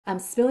I'm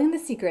spilling the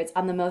secrets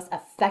on the most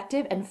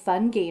effective and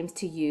fun games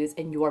to use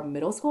in your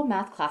middle school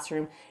math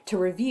classroom to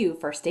review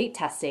for state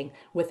testing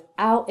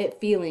without it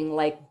feeling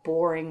like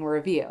boring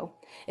review.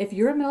 If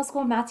you're a middle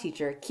school math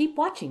teacher, keep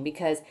watching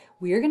because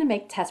we're going to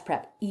make test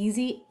prep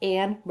easy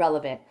and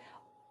relevant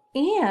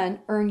and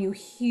earn you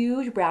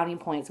huge brownie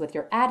points with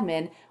your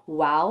admin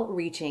while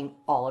reaching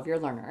all of your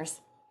learners.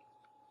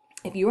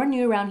 If you are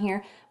new around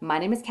here, my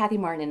name is Kathy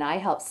Martin and I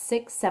help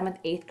 6th,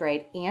 7th, 8th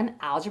grade and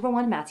Algebra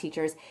 1 math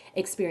teachers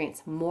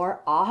experience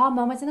more aha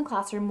moments in the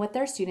classroom with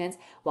their students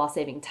while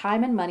saving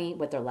time and money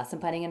with their lesson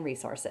planning and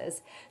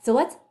resources. So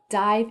let's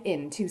dive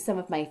into some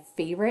of my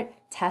favorite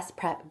test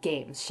prep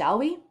games, shall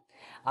we?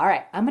 All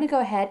right, I'm going to go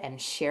ahead and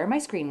share my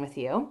screen with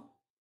you.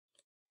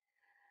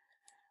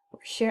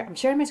 I'm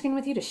sharing my screen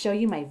with you to show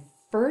you my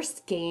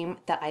first game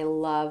that I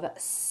love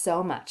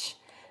so much.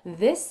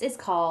 This is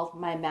called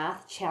my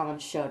Math Challenge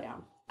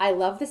Showdown. I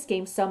love this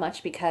game so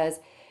much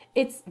because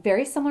it's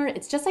very similar.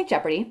 It's just like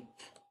Jeopardy,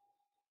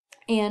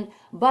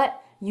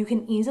 but you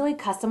can easily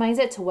customize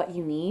it to what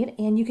you need,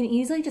 and you can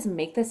easily just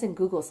make this in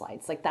Google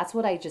Slides. Like that's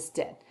what I just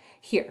did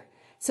here.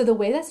 So the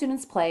way that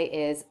students play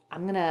is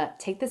I'm gonna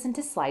take this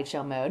into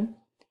slideshow mode.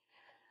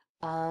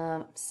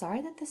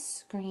 Sorry that the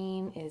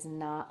screen is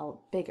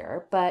not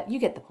bigger, but you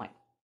get the point.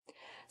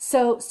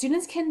 So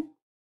students can,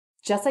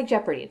 just like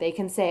Jeopardy, they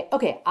can say,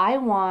 okay, I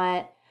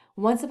want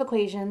one set of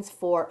equations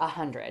for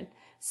 100.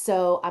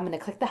 So I'm going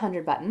to click the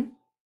 100 button,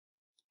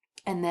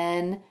 and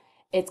then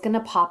it's going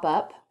to pop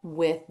up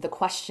with the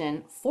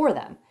question for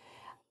them.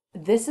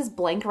 This is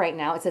blank right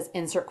now. It says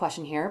insert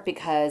question here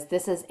because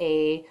this is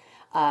a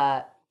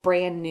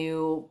brand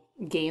new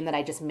game that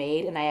I just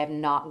made and I have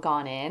not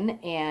gone in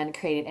and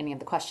created any of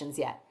the questions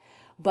yet.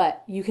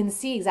 But you can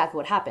see exactly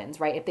what happens,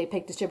 right? If they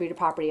pick distributed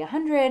property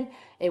 100,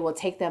 it will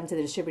take them to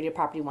the distributed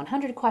property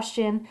 100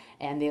 question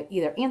and they'll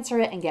either answer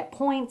it and get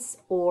points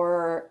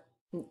or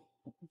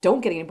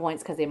don't get any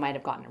points because they might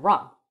have gotten it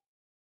wrong.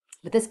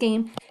 But this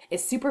game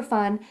is super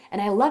fun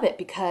and I love it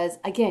because,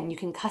 again, you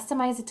can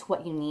customize it to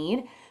what you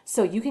need.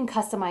 So you can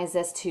customize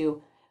this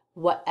to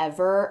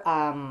whatever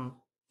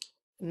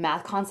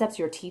math concepts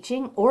you're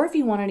teaching, or if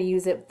you wanted to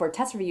use it for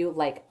test review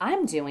like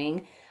I'm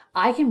doing,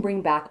 I can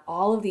bring back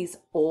all of these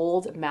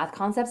old math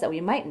concepts that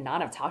we might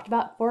not have talked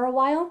about for a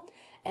while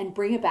and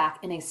bring it back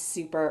in a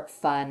super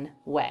fun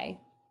way.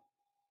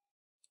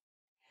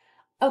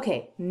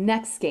 Okay,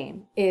 next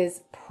game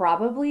is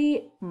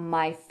probably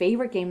my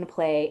favorite game to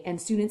play,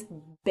 and students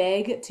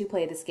beg to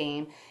play this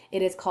game.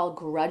 It is called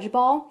Grudge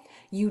Ball.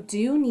 You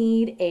do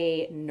need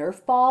a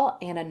Nerf ball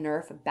and a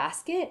Nerf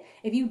basket.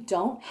 If you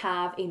don't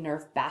have a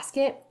Nerf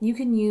basket, you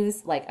can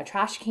use like a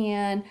trash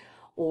can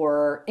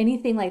or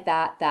anything like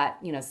that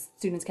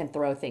students can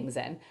throw things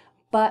in.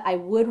 But I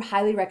would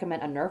highly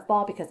recommend a Nerf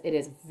ball because it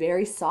is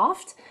very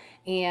soft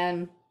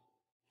and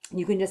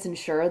you can just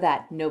ensure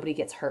that nobody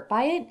gets hurt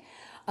by it.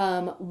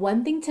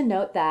 One thing to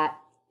note that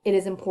it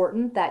is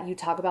important that you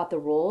talk about the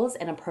rules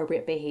and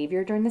appropriate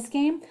behavior during this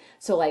game.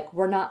 So like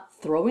we're not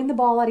throwing the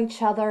ball at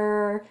each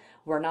other.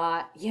 We're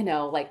not,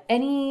 like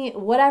any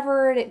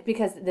whatever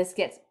because this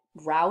gets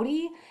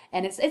rowdy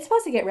and it's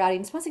supposed to get rowdy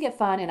and it's supposed to get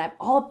fun and I'm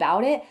all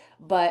about it,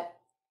 but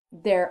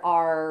there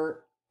are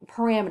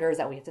parameters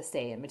that we have to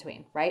stay in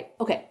between, right?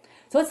 Okay,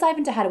 so let's dive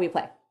into how do we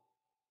play.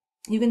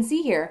 You can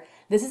see here,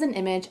 this is an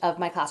image of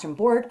my classroom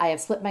board. I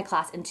have split my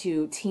class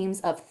into teams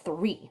of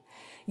 3.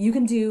 You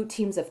can do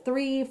teams of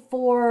 3,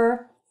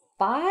 4,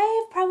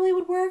 5 probably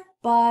would work,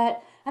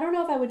 but I don't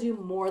know if I would do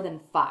more than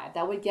 5.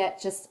 That would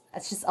get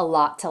it's just a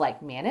lot to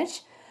like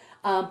manage.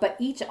 But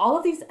all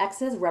of these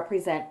X's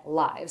represent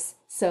lives.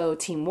 So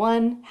team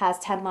 1 has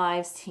 10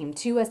 lives, team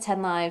 2 has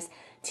 10 lives,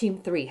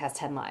 team 3 has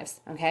 10 lives,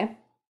 okay?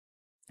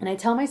 And I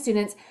tell my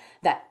students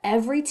that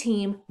every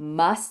team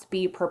must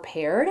be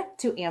prepared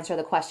to answer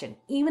the question,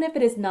 even if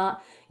it is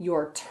not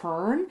your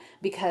turn,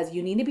 because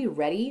you need to be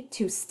ready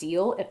to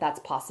steal if that's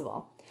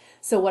possible.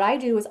 So what I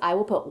do is I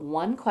will put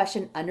one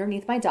question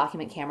underneath my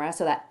document camera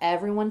so that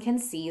everyone can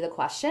see the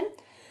question.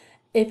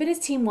 If it is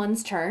team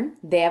 1's turn,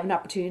 they have an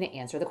opportunity to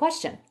answer the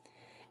question.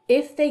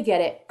 If they get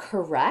it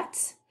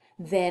correct,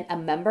 then a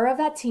member of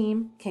that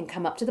team can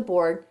come up to the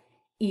board,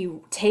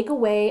 take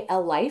away a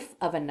life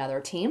of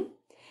another team,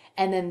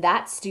 and then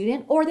that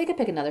student, or they could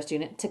pick another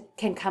student,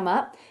 can come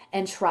up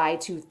and try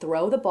to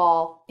throw the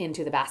ball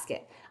into the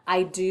basket.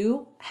 I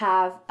do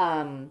have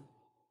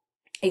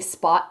a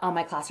spot on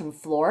my classroom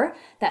floor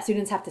that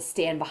students have to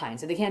stand behind.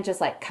 So they can't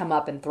just like come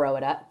up and throw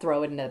it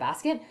into the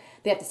basket.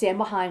 They have to stand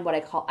behind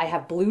I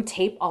have blue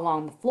tape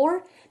along the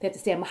floor. They have to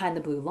stand behind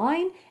the blue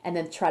line and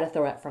then try to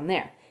throw it from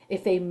there.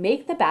 If they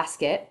make the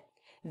basket,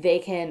 they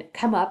can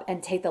come up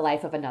and take the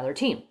life of another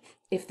team.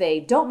 If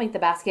they don't make the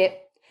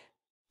basket,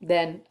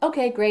 then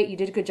okay, great, you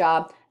did a good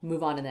job.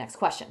 Move on to the next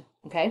question,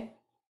 okay?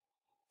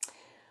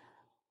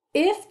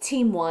 If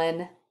team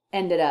 1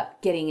 ended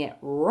up getting it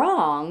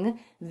wrong,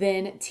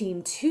 then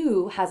team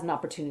 2 has an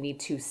opportunity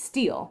to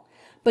steal.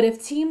 But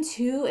if team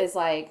 2 is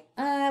like,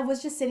 I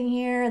was just sitting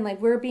here and like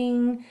we're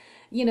being,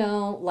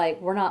 like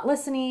we're not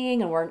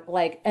listening and we're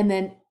like, and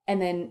then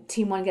and then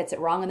team one gets it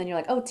wrong, and then you're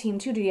like, oh, team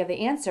two, do you have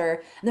the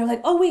answer? And they're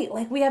like, oh wait,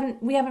 like we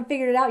haven't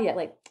figured it out yet.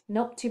 Like,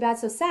 nope, too bad,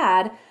 so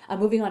sad. I'm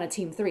moving on to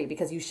team three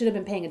because you should have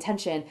been paying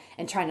attention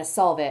and trying to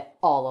solve it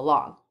all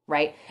along,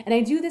 right? And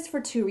I do this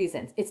for two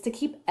reasons. It's to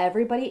keep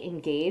everybody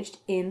engaged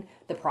in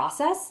the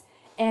process,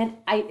 and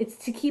it's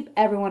to keep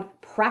everyone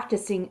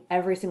practicing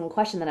every single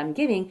question that I'm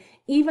giving,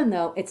 even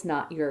though it's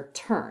not your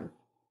turn.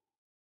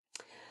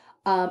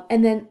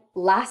 And then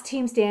last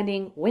team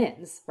standing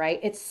wins, right?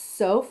 It's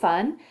so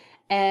fun.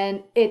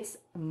 And it's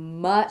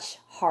much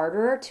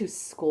harder to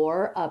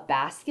score a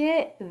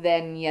basket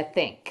than you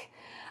think.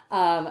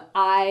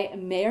 I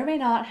may or may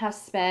not have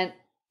spent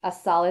a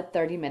solid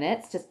 30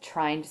 minutes just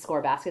trying to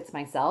score baskets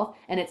myself,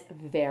 and it's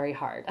very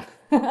hard.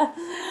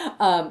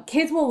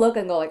 Kids will look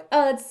and go like,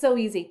 oh, it's so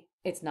easy.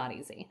 It's not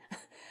easy.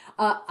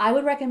 I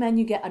would recommend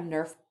you get a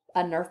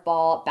Nerf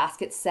ball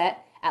basket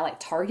set at like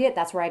Target.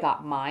 That's where I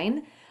got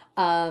mine.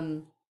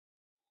 And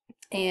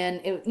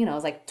it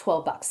was like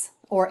 $12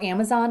 or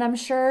Amazon, I'm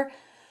sure,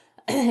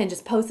 and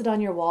just post it on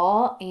your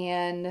wall,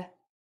 and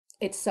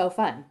it's so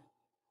fun.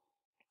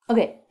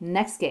 Okay,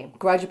 next game,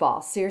 Grudge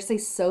Ball. Seriously,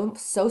 so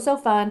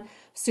fun.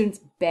 Students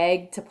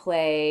beg to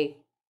play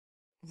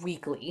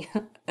weekly.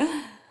 All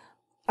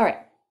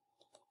right.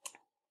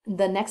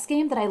 The next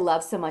game that I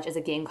love so much is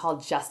a game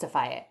called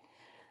Justify It.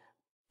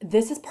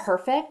 This is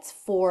perfect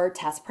for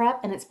test prep,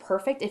 and it's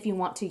perfect if you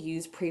want to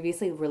use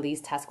previously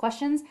released test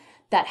questions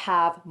that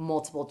have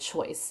multiple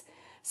choice.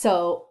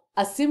 So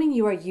assuming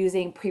you are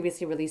using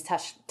previously released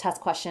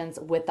test questions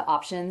with the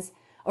options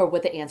or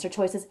with the answer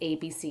choices A,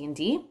 B, C, and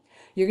D,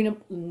 you're going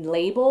to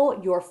label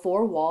your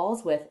 4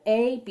 walls with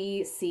A,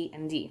 B, C,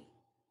 and D.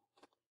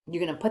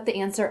 You're going to put the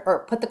answer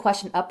or put the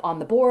question up on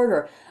the board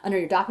or under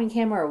your document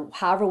camera or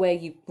however way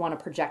you want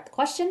to project the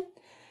question.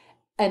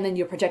 And then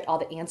you project all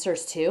the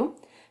answers too.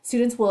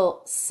 Students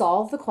will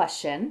solve the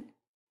question,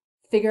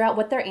 figure out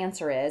what their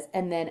answer is,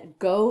 and then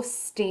go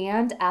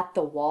stand at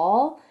the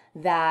wall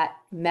that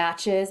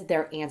matches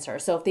their answer.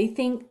 So if they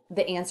think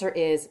the answer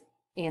is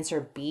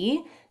answer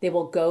B, they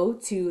will go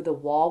to the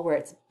wall where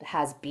it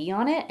has B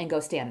on it and go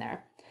stand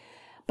there.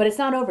 But it's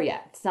not over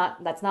yet.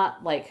 That's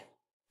not like,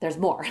 there's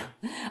more.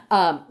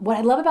 What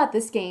I love about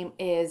this game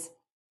is,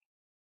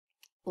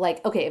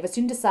 like, okay, if a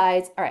student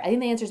decides, all right, I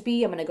think the answer is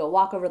B, I'm going to go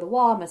walk over the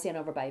wall, I'm going to stand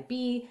over by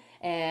B,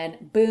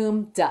 and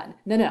boom, done.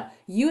 No.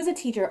 You as a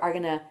teacher are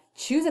going to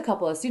choose a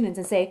couple of students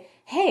and say,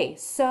 hey,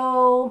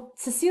 so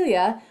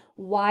Cecilia,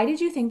 why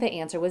did you think the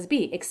answer was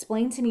B?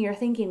 Explain to me your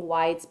thinking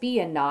why it's B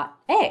and not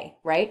A,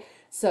 right?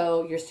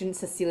 So your student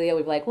Cecilia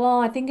would be like, well,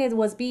 I think it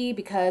was B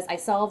because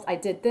I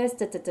did this,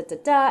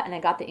 and I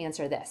got the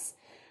answer this.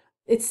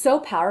 It's so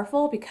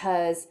powerful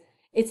because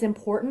it's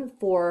important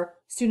for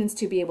students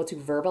to be able to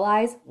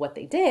verbalize what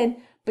they did,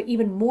 but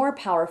even more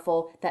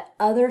powerful that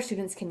other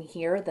students can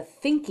hear the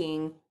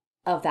thinking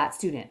of that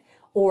student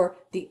or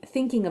the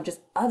thinking of just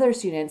other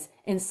students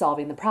in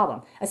solving the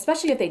problem,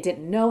 especially if they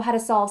didn't know how to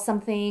solve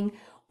something,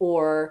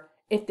 or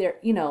if they're,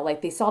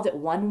 like they solved it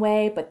one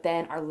way, but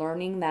then are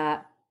learning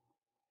that,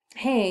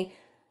 hey,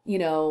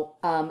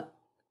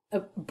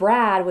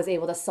 Brad was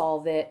able to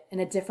solve it in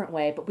a different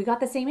way, but we got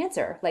the same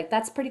answer. Like,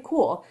 that's pretty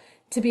cool.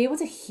 To be able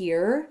to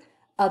hear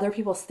other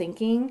people's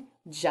thinking,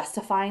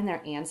 justifying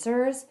their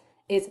answers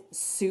is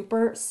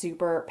super,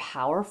 super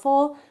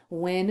powerful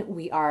when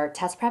we are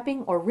test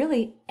prepping or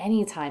really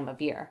any time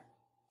of year.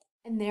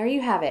 And there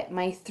you have it,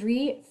 my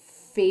 3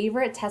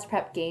 favorite test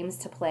prep games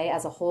to play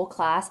as a whole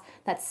class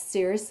that's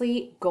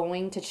seriously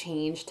going to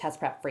change test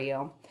prep for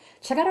you.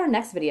 Check out our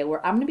next video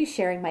where I'm going to be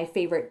sharing my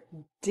favorite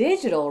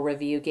digital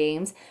review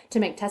games to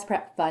make test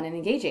prep fun and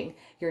engaging.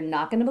 You're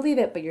not going to believe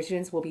it, but your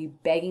students will be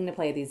begging to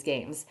play these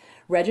games.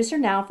 Register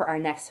now for our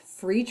next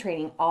free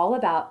training all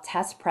about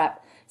test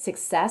prep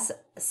success,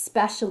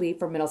 especially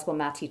for middle school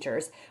math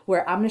teachers,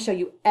 where I'm going to show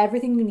you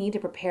everything you need to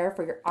prepare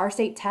for your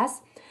R-State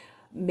test,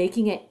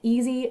 making it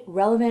easy,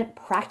 relevant,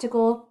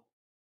 practical,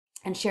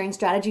 and sharing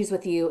strategies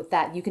with you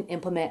that you can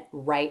implement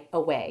right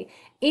away.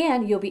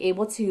 And you'll be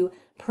able to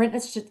print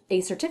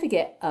a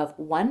certificate of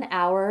 1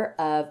 hour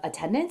of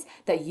attendance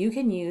that you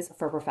can use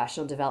for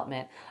professional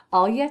development.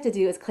 All you have to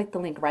do is click the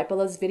link right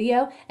below this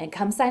video and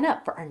come sign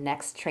up for our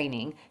next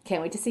training.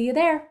 Can't wait to see you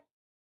there.